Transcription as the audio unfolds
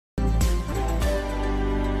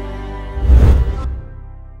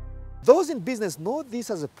Those in business know this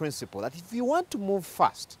as a principle, that if you want to move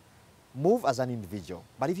fast, move as an individual.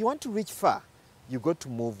 But if you want to reach far, you got to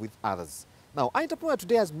move with others. Now, our entrepreneur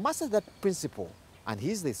today has mastered that principle, and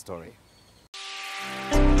here's the story.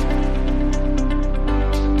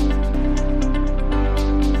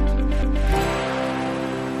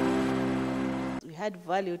 We add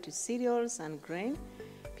value to cereals and grain,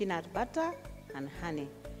 peanut butter and honey.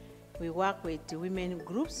 We work with women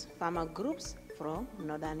groups, farmer groups from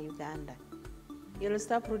northern Uganda. Yellow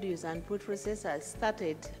Star Produce and Food Processors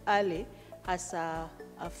started early as a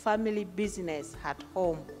family business at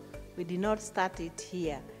home. We did not start it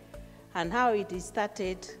here. And how it is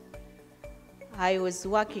started, I was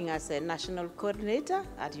working as a national coordinator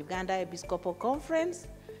at Uganda Episcopal Conference,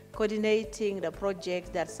 coordinating the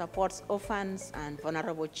project that supports orphans and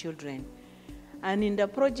vulnerable children. And in the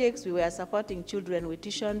projects, we were supporting children with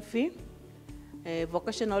tuition fee,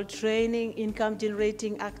 vocational training,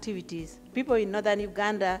 income-generating activities. People in northern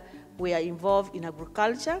Uganda were involved in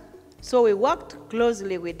agriculture, so we worked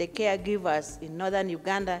closely with the caregivers in northern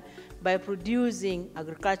Uganda by producing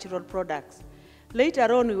agricultural products.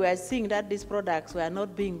 Later on, we were seeing that these products were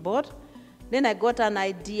not being bought. Then I got an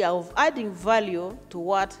idea of adding value to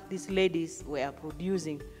what these ladies were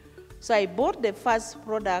producing. So I bought the first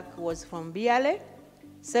product, was from Biale,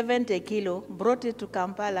 70 kilo, brought it to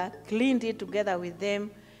Kampala, cleaned it together with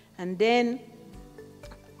them, and then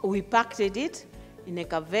we packed it in a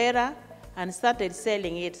kavera and started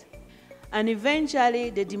selling it. And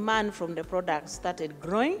eventually the demand from the product started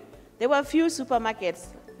growing. There were a few supermarkets.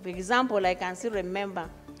 For example, I can still remember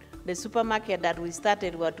the supermarket that we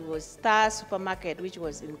started, what was Star Supermarket, which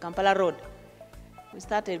was in Kampala Road. We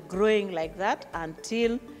started growing like that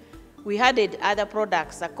until we added other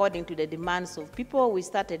products according to the demands of people. We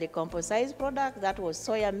started a composite product that was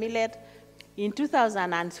soya millet. In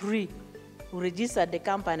 2003, we registered the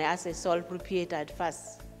company as a sole proprietor at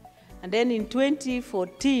first. And then in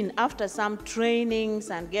 2014, after some trainings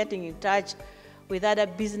and getting in touch with other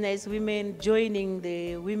business women, joining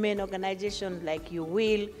the women organizations like You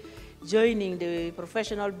Will, joining the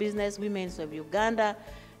Professional Business Women of Uganda,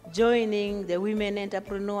 joining the Women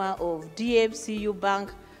Entrepreneur of DFCU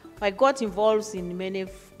Bank, I got involved in many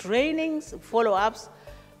trainings, follow-ups,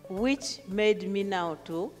 which made me now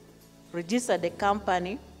to register the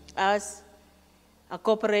company as a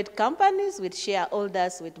corporate company with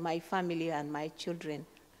shareholders with my family and my children.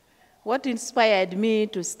 What inspired me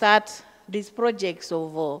to start these projects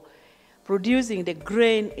of producing the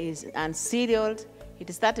grain and cereals,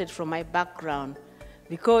 it started from my background,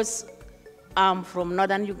 because I'm from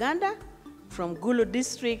northern Uganda, from Gulu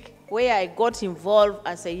district, where I got involved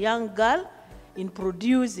as a young girl in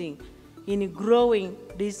producing, in growing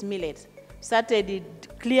these millets. Started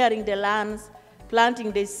clearing the lands,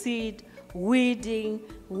 planting the seed, weeding,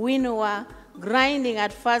 winnower, grinding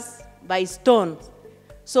at first by stones.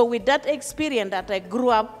 So with that experience that I grew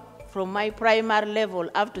up from my primary level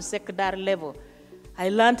up to secondary level, I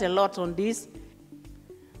learned a lot on this.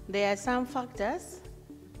 There are some factors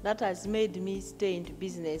that has made me stay in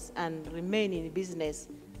business and remain in business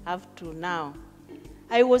up to now.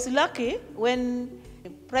 I was lucky when the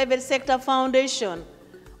private sector foundation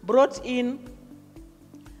brought in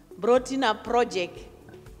a project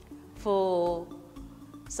for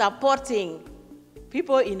supporting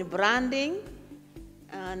people in branding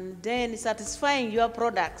and then satisfying your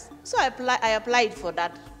products. So I applied for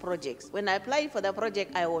that project. When I applied for the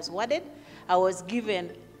project, I was awarded. I was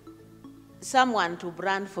given someone to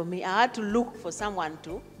brand for me. I had to look for someone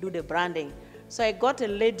to do the branding. So I got a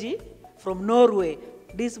lady from Norway.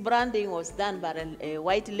 This branding was done by a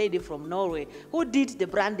white lady from Norway who did the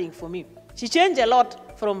branding for me. She changed a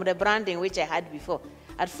lot from the branding which I had before.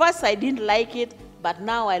 At first I didn't like it, but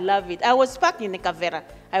now I love it. I was packing in the kavera.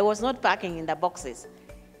 I was not packing in the boxes.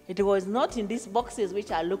 It was not in these boxes which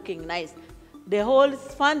are looking nice. The whole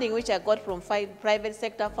funding which I got from private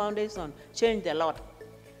sector foundation changed a lot.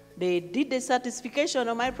 They did the certification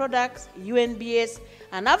of my products, UNBS,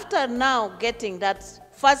 and after now getting that,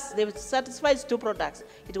 first they certified 2 products.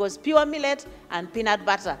 It was pure millet and peanut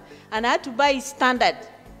butter. And I had to buy standard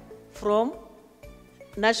from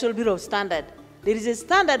National Bureau of Standard. There is a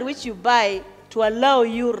standard which you buy to allow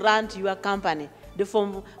you run to your company, the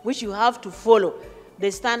form which you have to follow.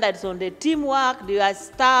 The standards on the teamwork, the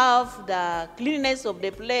staff, the cleanliness of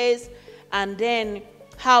the place, and then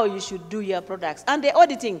how you should do your products. And the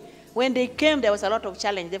auditing, when they came, there was a lot of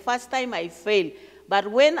challenge. The first time I failed,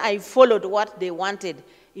 but when I followed what they wanted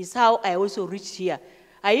is how I also reached here.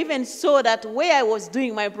 I even saw that where I was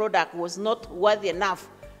doing my product was not worthy enough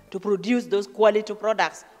to produce those quality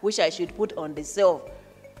products which I should put on the shelf.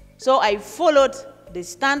 So I followed the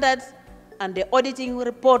standards and the auditing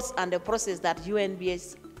reports and the process that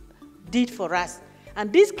UNBS did for us.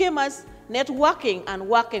 And this came as networking and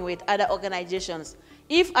working with other organizations.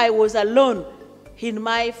 If I was alone in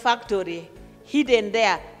my factory, hidden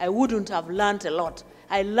there, I wouldn't have learned a lot.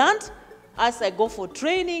 I learned as I go for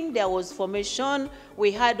training. There was formation.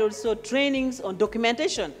 We had also trainings on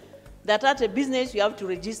documentation. That at a business you have to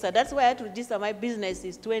register. That's why I had to register my business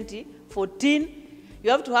is 2014. You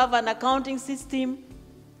have to have an accounting system,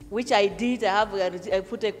 which I did. I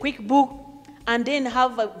put a QuickBook, and then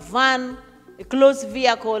have a van, a closed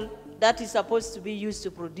vehicle that is supposed to be used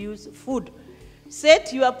to produce food.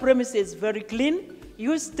 Set your premises very clean.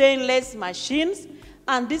 Use stainless machines,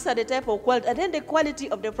 and these are the type of quality. And then the quality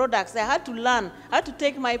of the products. I had to learn. I had to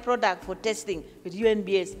take my product for testing with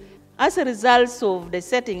UNBS. As a result of the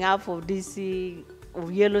setting up of this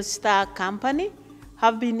Yellow Star company,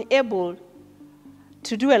 have been able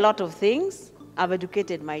to do a lot of things. I've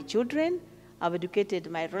educated my children. I've educated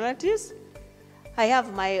my relatives. I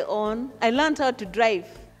have my own. I learned how to drive.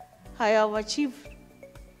 I have achieved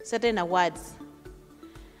certain awards.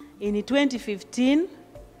 In 2015,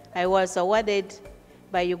 I was awarded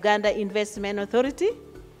by Uganda Investment Authority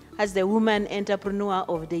as the Woman Entrepreneur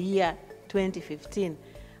of the Year 2015.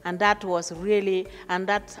 And that was really, and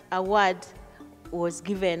that award was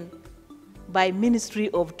given by Ministry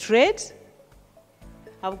of Trade.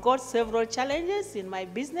 I've got several challenges in my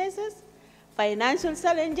businesses. Financial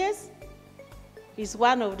challenges is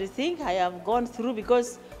one of the things I have gone through,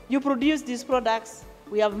 because you produce these products,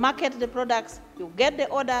 we have marketed the products, you get the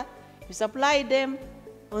order, you supply them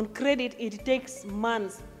on credit, it takes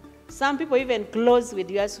months. Some people even close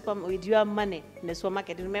with your money in the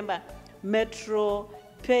supermarket. Remember, Metro,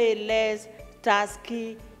 Payless,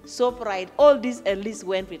 Tasky, ShopRite, all these at least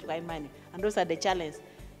went with my money. And those are the challenges.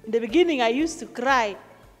 In the beginning, I used to cry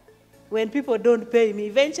when people don't pay me.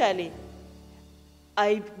 Eventually,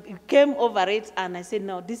 I came over it and I said,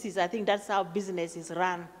 no, I think that's how business is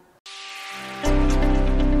run.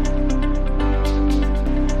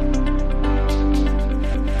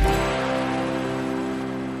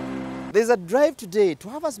 There's a drive today to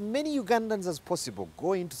have as many Ugandans as possible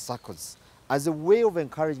go into SACCOs as a way of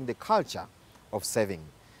encouraging the culture of saving.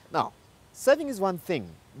 Now, saving is one thing,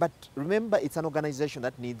 but remember it's an organization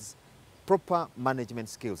that needs proper management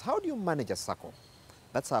skills. How do you manage a SACCO?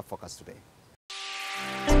 That's our focus today.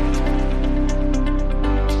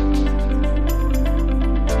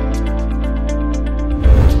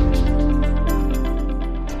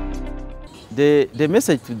 The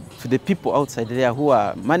message to the people outside there who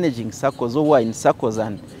are managing SACCOs or who are in SACCOs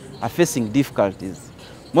and are facing difficulties,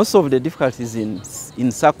 most of the difficulties in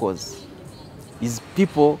SACCOs is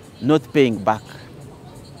people not paying back.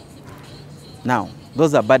 Now,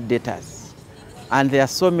 those are bad debtors. And there are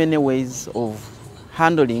so many ways of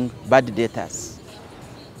handling bad debtors.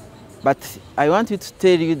 But I want you to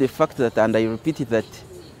tell you the fact that, and I repeat it, that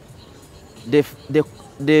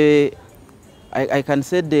I can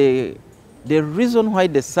say the reason why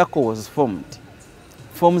the SACCO was formed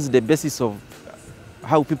forms the basis of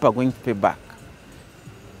how people are going to pay back.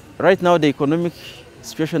 Right now, the economic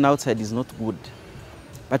situation outside is not good.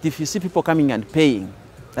 But if you see people coming and paying,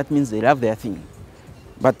 that means they have their thing.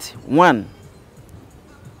 But one,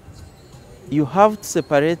 you have to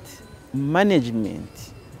separate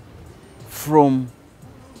management from,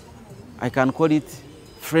 I can call it,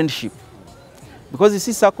 friendship. Because you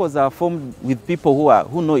see, SACCOs are formed with people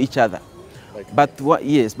who know each other. But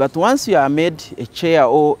once you are made a chair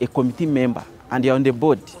or a committee member and you're on the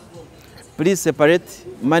board, please separate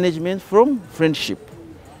management from friendship.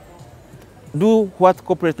 Do what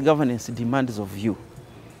corporate governance demands of you.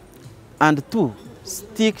 And two,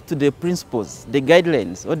 stick to the principles, the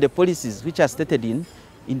guidelines, or the policies which are stated in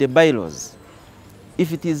the bylaws.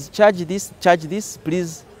 If it is charge this,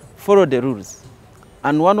 please follow the rules.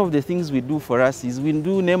 And one of the things we do for us is we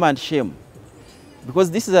do name and shame.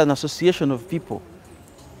 Because this is an association of people.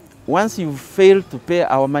 Once you fail to pay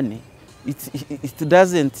our money, it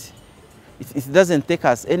doesn't take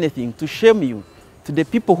us anything to shame you to the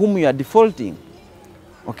people whom you are defaulting.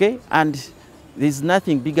 Okay? And there's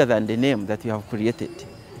nothing bigger than the name that you have created.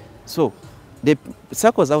 So, the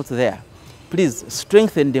SACCOs out there, please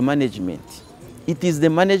strengthen the management. It is the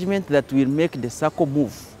management that will make the SACCO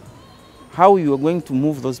move. How you are going to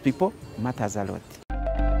move those people matters a lot.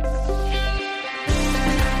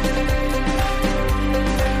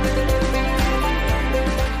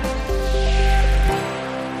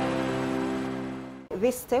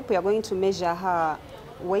 This step, we are going to measure her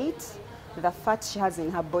weight, the fat she has in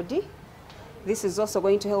her body. This is also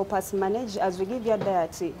going to help us manage. As we give you a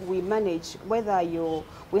diet, we manage whether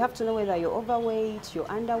we have to know whether you're overweight, you're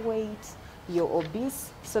underweight, you're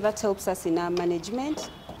obese. So that helps us in our management.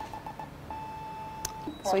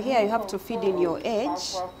 So here you have to feed in your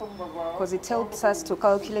age because it helps us to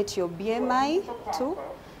calculate your BMI too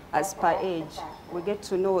as per age. We get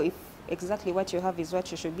to know if exactly what you have is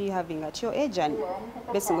what you should be having at your age and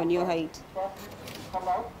based on your height.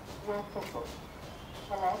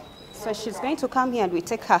 So she's going to come here and we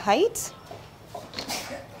take her height.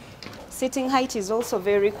 Sitting height is also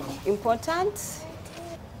very important.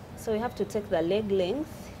 So we have to take the leg length.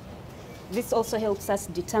 This also helps us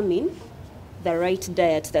determine the right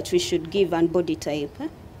diet that we should give and body type.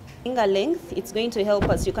 Finger length, it's going to help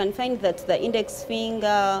us. You can find that the index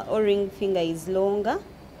finger or ring finger is longer.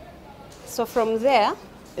 So from there,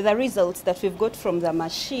 the results that we've got from the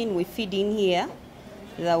machine, we feed in here,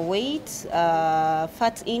 the weight,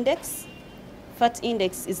 fat index. Fat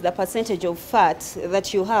index is the percentage of fat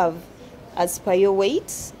that you have as per your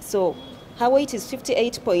weight. So her weight is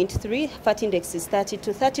 58.3, fat index is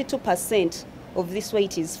 32. 32% of this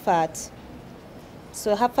weight is fat.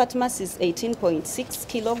 So her fat mass is 18.6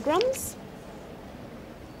 kilograms.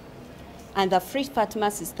 And the free fat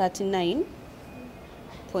mass is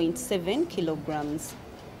 39.7 kilograms.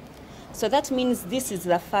 So that means this is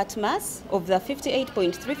the fat mass of the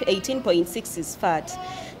 58.3, 18.6 is fat.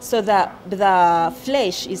 So the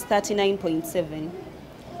flesh is 39.7.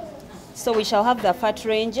 So we shall have the fat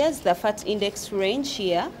ranges, the fat index range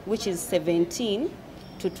here, which is 17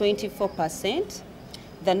 to 24%.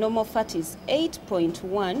 The normal fat is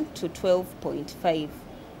 8.1 to 12.5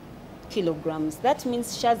 kilograms. That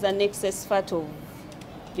means she has an excess fat of,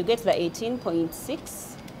 you get the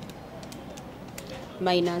 18.6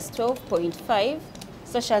 minus 12.5,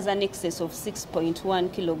 so she has an excess of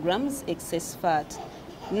 6.1 kilograms excess fat.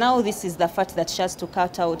 Now this is the fat that she has to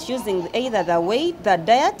cut out using either the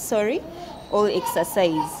diet, or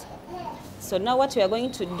exercise. So now what we are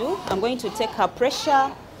going to do, I'm going to take her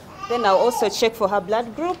pressure, then I'll also check for her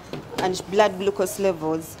blood group and blood glucose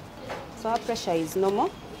levels. So her pressure is normal.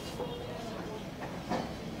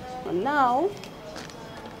 And now,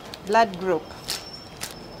 blood group.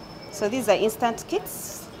 So these are instant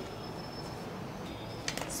kits.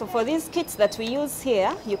 So for these kits that we use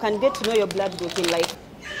here, you can get to know your blood group in like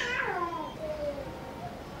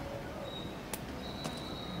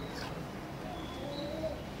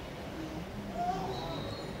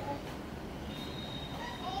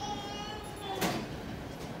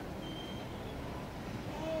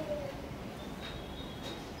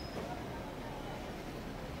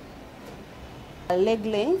leg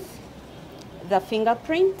length, the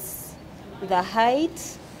fingerprints, the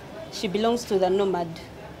height. She belongs to the nomad.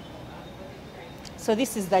 So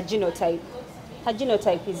this is the genotype. Her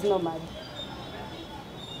genotype is nomad.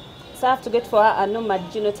 So I have to get for her a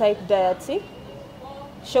nomad genotype diet,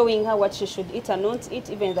 showing her what she should eat and not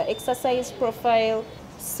eat, even the exercise profile.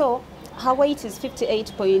 So her weight is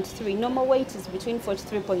 58.3. Normal weight is between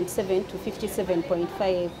 43.7 to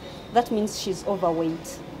 57.5. That means she's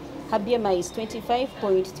overweight. Her BMI is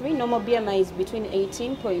 25.3. Normal BMI is between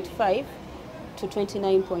 18.5 to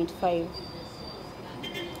 29.5.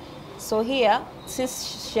 So here,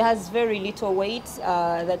 since she has very little weight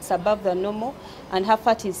that's above the normal, and her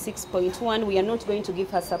fat is 6.1, we are not going to give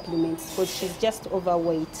her supplements because she's just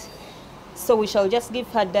overweight. So we shall just give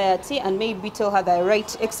her diet and maybe tell her the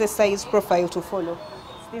right exercise profile to follow.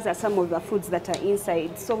 These are some of the foods that are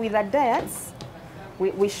inside. So with the diets,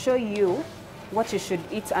 we show you what you should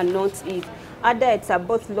eat and not eat. Our diets are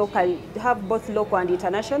both local, have both local and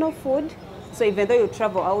international food. So even though you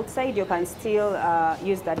travel outside, you can still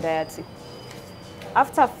use the diet.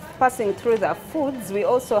 After passing through the foods, we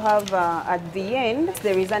also have at the end,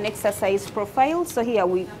 there is an exercise profile. So here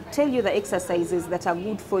we tell you the exercises that are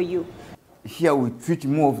good for you. Here we treat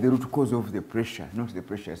more of the root cause of the pressure, not the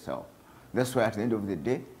pressure itself. That's why at the end of the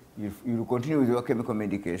day, you will continue with your chemical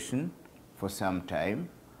medication for some time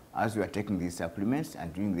as you are taking these supplements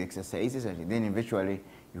and doing the exercises, and then eventually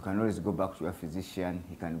you can always go back to a physician.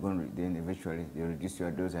 He can go, then eventually they reduce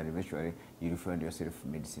your dose, and eventually you will find yourself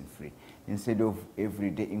medicine free. Instead of every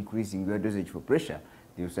day increasing your dosage for pressure,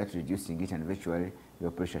 you start reducing it, and eventually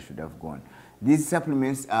your pressure should have gone. These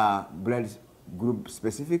supplements are blood group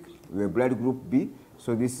specific. We are blood group B,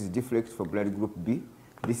 so this is Deflex for blood group B.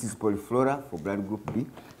 This is Polyflora for blood group B.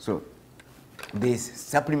 So these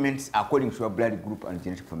supplements are according to your blood group and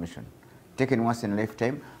genetic information, taken once in a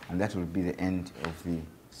lifetime, and that will be the end of the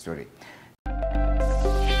story.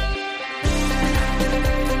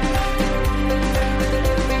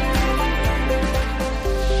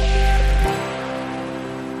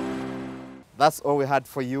 That's all we had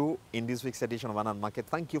for you in this week's edition of Money and Market.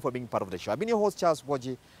 Thank you for being part of the show. I've been your host, Charles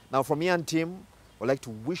Boji. Now, from me and team, I'd like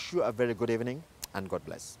to wish you a very good evening and God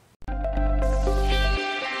bless.